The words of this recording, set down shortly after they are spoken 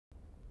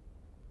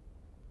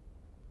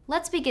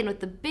Let's begin with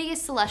the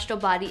biggest celestial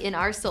body in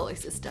our solar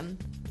system,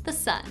 the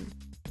Sun.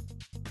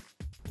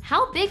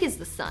 How big is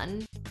the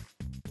Sun?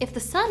 If the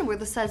Sun were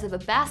the size of a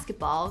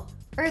basketball,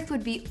 Earth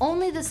would be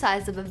only the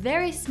size of a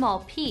very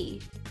small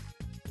pea.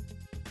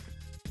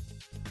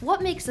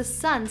 What makes the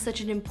Sun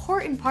such an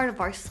important part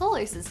of our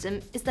solar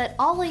system is that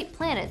all 8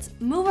 planets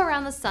move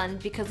around the Sun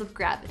because of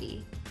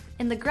gravity.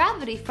 And the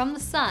gravity from the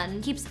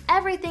Sun keeps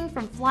everything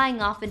from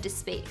flying off into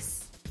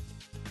space.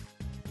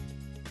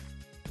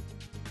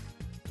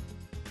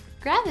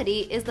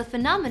 Gravity is the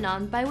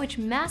phenomenon by which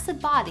massive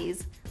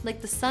bodies,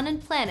 like the Sun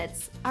and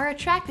planets, are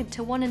attracted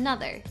to one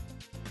another.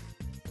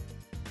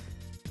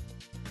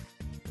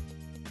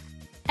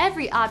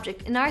 Every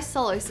object in our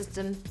solar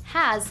system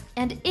has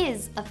and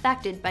is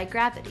affected by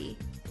gravity.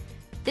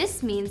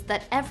 This means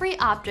that every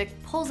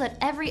object pulls at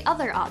every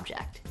other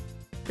object.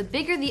 The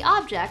bigger the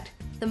object,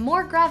 the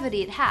more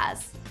gravity it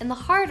has, and the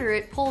harder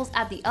it pulls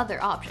at the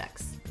other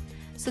objects.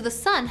 So the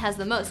Sun has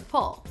the most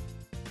pull.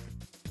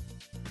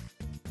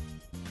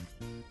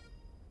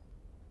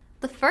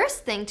 The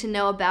first thing to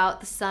know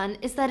about the Sun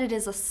is that it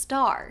is a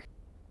star.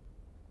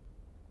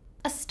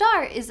 A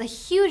star is a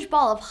huge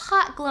ball of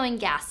hot glowing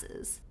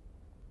gases.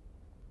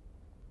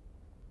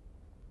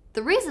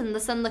 The reason the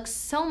Sun looks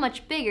so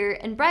much bigger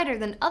and brighter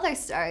than other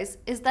stars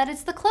is that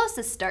it's the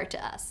closest star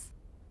to us.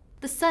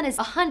 The Sun is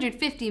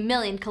 150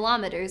 million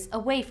kilometers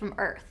away from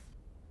Earth.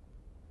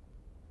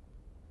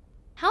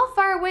 How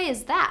far away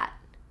is that?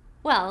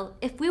 Well,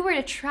 if we were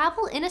to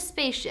travel in a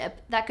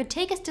spaceship that could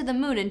take us to the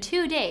Moon in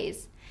 2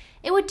 days,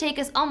 it would take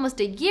us almost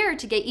a year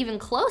to get even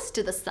close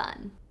to the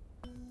Sun.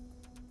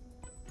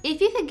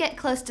 If you could get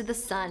close to the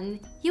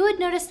Sun, you would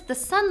notice that the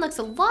Sun looks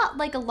a lot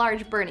like a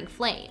large burning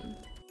flame.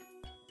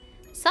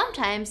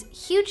 Sometimes,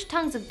 huge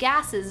tongues of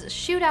gases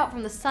shoot out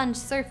from the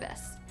Sun's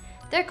surface.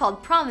 They're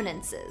called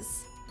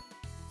prominences.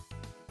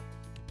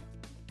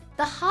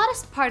 The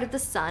hottest part of the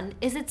Sun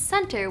is its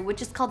center,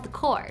 which is called the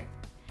core.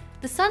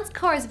 The Sun's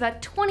core is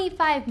about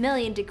 25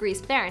 million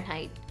degrees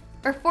Fahrenheit,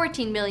 or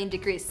 14 million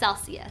degrees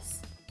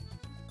Celsius.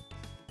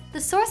 The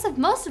source of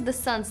most of the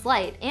Sun's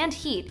light and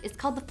heat is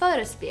called the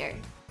photosphere.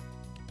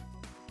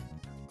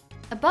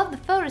 Above the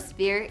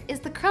photosphere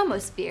is the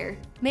chromosphere,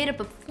 made up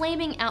of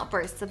flaming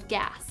outbursts of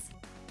gas.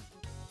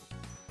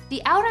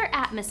 The outer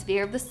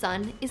atmosphere of the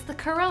Sun is the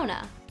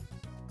corona.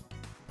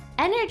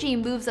 Energy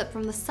moves up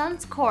from the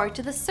Sun's core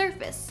to the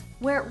surface,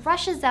 where it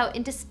rushes out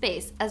into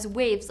space as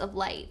waves of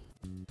light.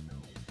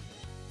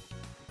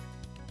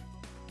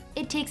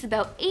 It takes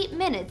about 8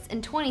 minutes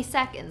and 20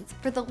 seconds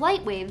for the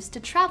light waves to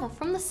travel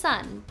from the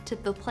Sun to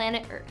the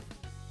planet Earth.